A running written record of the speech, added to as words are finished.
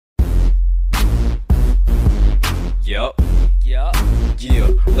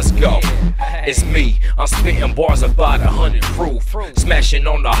let's go. It's me, I'm spitting bars about 100 proof, smashing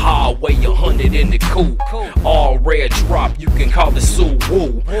on the highway, 100 in the coupe. All red drop, you can call it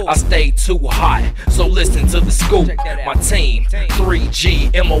Sue-woo. I stay too hot, so listen to the scoop. My team,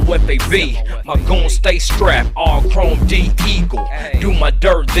 3G, MOFAV. My goons stay strapped, all chrome D Eagle. Do my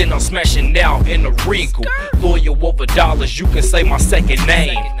dirt, then I'm smashing out in the Regal. Loyal over dollars, you can say my second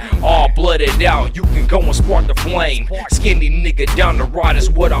name. All blooded out, you can go and spark the flame. Skinny nigga down the ride is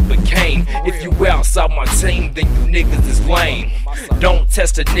what I became. If you outside my team, then you niggas is lame. Don't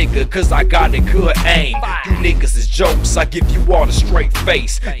test a nigga, cause I got a good aim. You niggas is jokes, I give you all the straight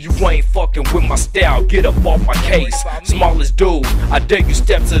face. You ain't fucking with my style, get up off my case. Smallest dude, I dare you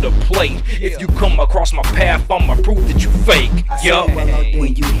step to the plate. If you come across my path, I'ma prove that you fake. Yup.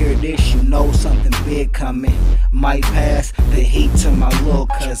 When you hear this, you know something big coming. Might pass the heat to my little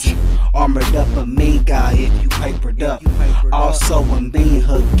cousin. Armored up a mean guy if you papered up. Also a mean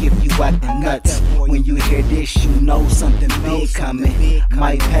hook if you acting nuts. When you hear this, you know something big coming.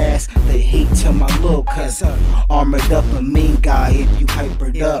 Might pass the heat to my little cousin. Armored up a mean guy if you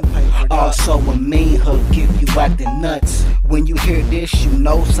papered up. Also a mean hook if you acting nuts. When you hear this, you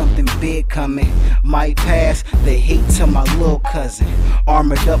know something big coming. Might pass the heat to my little cousin.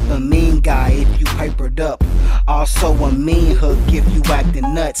 Armored up a mean guy if you papered up. Also a mean hook if you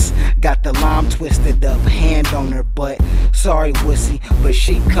acting nuts. Got the lime twisted up, hand on her butt. Sorry wussy, but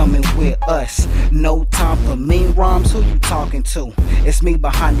she coming with us. No time for mean rhymes, who you talking to? It's me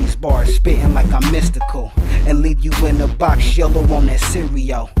behind these bars, spitting like I'm mystical. And leave you in a box yellow on that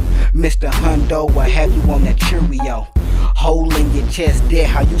cereal. Mr. HuhDough, I have you on that Cheerio. Hole in your chest, there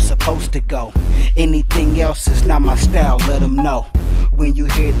how you supposed to go. Anything else is not my style, let them know. When you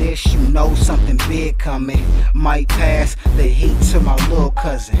hear this, you know something big coming. Might pass the heat to my little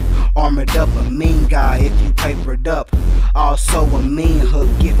cousin. Armored up a mean guy if you papered up. Also a mean hook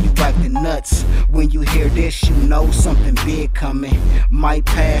if you acting nuts. When you hear this, you know something big coming. Might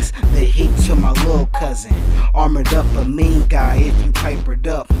pass the heat to my little cousin. Armored up a mean guy if you papered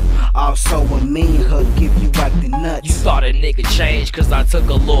up. Also a mean hook if you acting nuts. You thought a nigga changed cause I took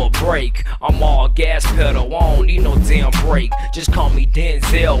a little break. I'm all gas pedal, I don't need no damn break. Just call me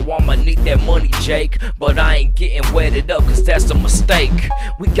Denzel, I'ma need that money, Jake. But I ain't getting wetted up cause that's a mistake.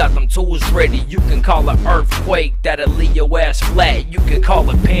 We got them tools ready, you can call it earthquake. That'll leave your ass flat, you can call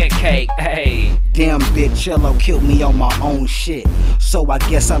it pancake. Hey. Damn bitch, L.O.D killed me on my own shit. So I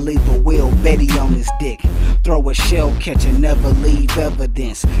guess I leave a Will Betty on his dick. Throw a shell catcher, never leave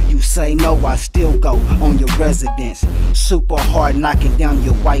evidence. You say no, I still go on your residence. Super hard knocking down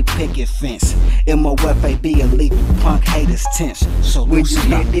your white picket fence. MOFAB will leave you punk haters tense. So when you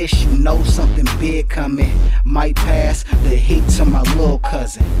hear this, you know something big coming. Might pass the heat to my little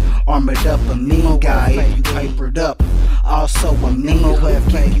cousin. Armored up a mean guy if you papered up. Also a mean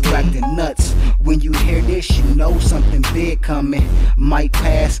hook if you acting nuts. When you hear this, you know something big coming. Might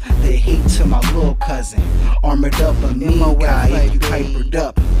pass the heat to my little cousin. Armored up a mean guy if you papered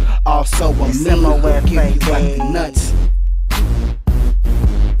up. Also a mean hook if you acting nuts.